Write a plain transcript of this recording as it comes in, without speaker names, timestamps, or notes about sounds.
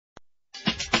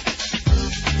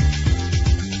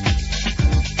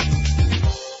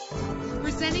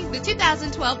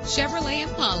2012 Chevrolet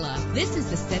Impala. This is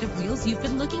the set of wheels you've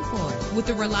been looking for, with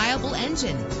a reliable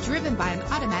engine driven by an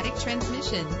automatic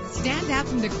transmission. Stand out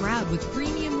from the crowd with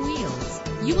premium wheels.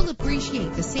 You will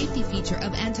appreciate the safety feature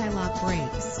of anti-lock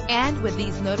brakes. And with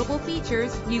these notable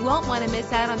features, you won't want to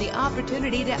miss out on the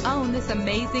opportunity to own this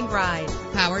amazing ride.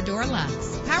 Power door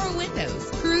locks, power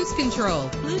windows, cruise control,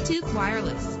 Bluetooth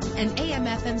wireless, an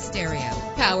AM/FM stereo,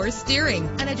 power steering,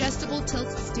 an adjustable tilt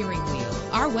steering wheel.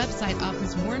 Our website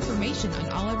offers more information on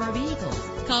all of our vehicles.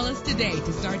 Call us today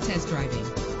to start test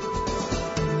driving.